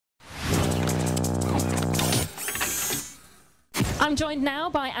I'm joined now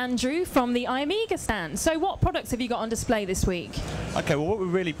by Andrew from the Iomega stand. So what products have you got on display this week? Okay, well what we're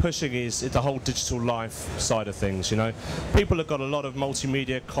really pushing is the whole digital life side of things, you know. People have got a lot of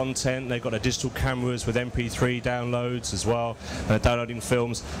multimedia content, they've got their digital cameras with MP3 downloads as well, and they're downloading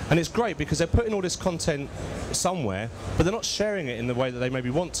films, and it's great because they're putting all this content somewhere, but they're not sharing it in the way that they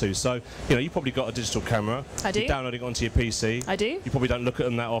maybe want to. So, you know, you've probably got a digital camera, I do. You're downloading it onto your PC. I do. You probably don't look at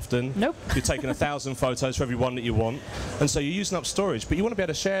them that often. Nope. You're taking 1,000 photos for every one that you want, and so you're using up storage, but you want to be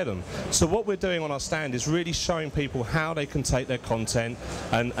able to share them. So what we're doing on our stand is really showing people how they can take their content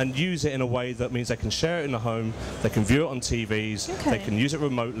and use it in a way that means they can share it in the home, they can view it on TVs, okay, they can use it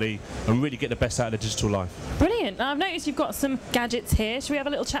remotely and really get the best out of the digital life. Brilliant. Now, I've noticed you've got some gadgets here. Should we have a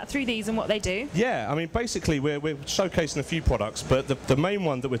little chat through these and what they do? Yeah, I mean basically we're showcasing a few products, but the main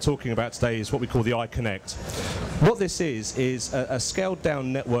one that we're talking about today is what we call the iConnect. What this is a scaled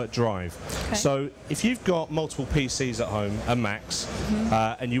down network drive. Okay. So if you've got multiple PCs at home and Macs,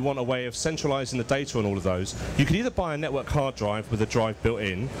 and you want a way of centralizing the data on all of those, you can either buy a network hard drive with a drive built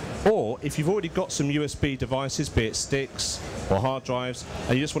in, or if you've already got some USB devices, be it sticks or hard drives,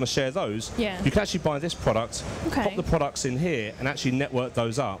 and you just want to share those, yeah, you can actually buy this product, okay, pop the products in here and actually network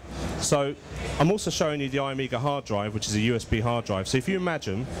those up. So I'm also showing you the Iomega hard drive, which is a USB hard drive. So if you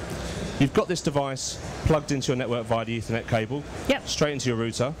imagine you've got this device plugged into your network via the Ethernet cable, yep, straight into your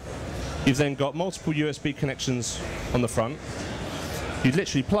router. You've then got multiple USB connections on the front. You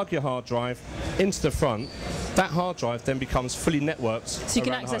literally plug your hard drive into the front. That hard drive then becomes fully networked. So you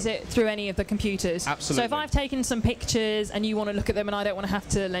can access it through any of the computers. Absolutely. So if I've taken some pictures and you want to look at them and I don't want to have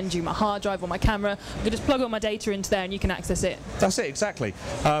to lend you my hard drive or my camera, I can just plug all my data into there and you can access it. That's it, exactly.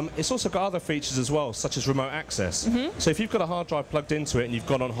 It's also got other features as well, such as remote access. So if you've got a hard drive plugged into it and you've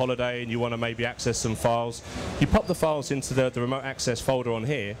gone on holiday and you want to maybe access some files, you pop the files into the remote access folder on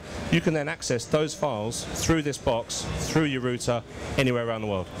here. You can then access those files through this box, through your router, anywhere around the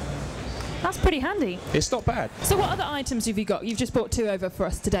world. That's pretty handy. It's not bad. So what other items have you got? You've just brought two over for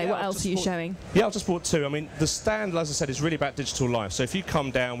us today. Yeah, what else are you showing? Yeah, I've just brought two. I mean, the stand, as I said, is really about digital life. So if you come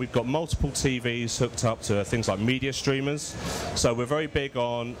down, we've got multiple TVs hooked up to things like media streamers. So we're very big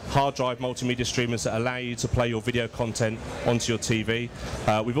on hard drive multimedia streamers that allow you to play your video content onto your TV.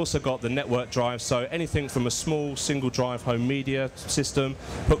 We've also got the network drive, so anything from a small single drive home media system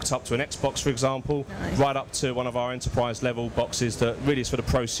hooked up to an Xbox, for example, nice, right up to one of our enterprise level boxes that really is for the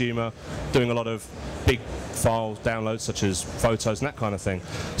prosumer, doing a lot of big file downloads such as photos and that kind of thing.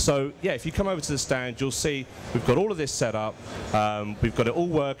 So yeah, if you come over to the stand, you'll see we've got all of this set up. We've got it all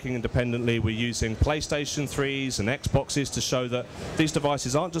working independently. We're using PlayStation 3s and Xboxes to show that these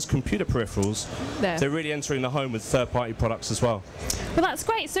devices aren't just computer peripherals, they're really entering the home with third-party products as well. Well, that's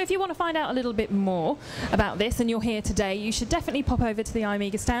great. So if you want to find out a little bit more about this and you're here today, you should definitely pop over to the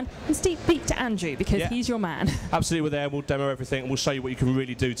Iomega stand and speak to Andrew, because he's your man. Absolutely, we're there. We'll demo everything and we'll show you what you can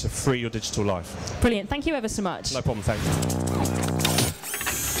really do to free your digital life. Brilliant. Thank you ever so much. No problem, thanks.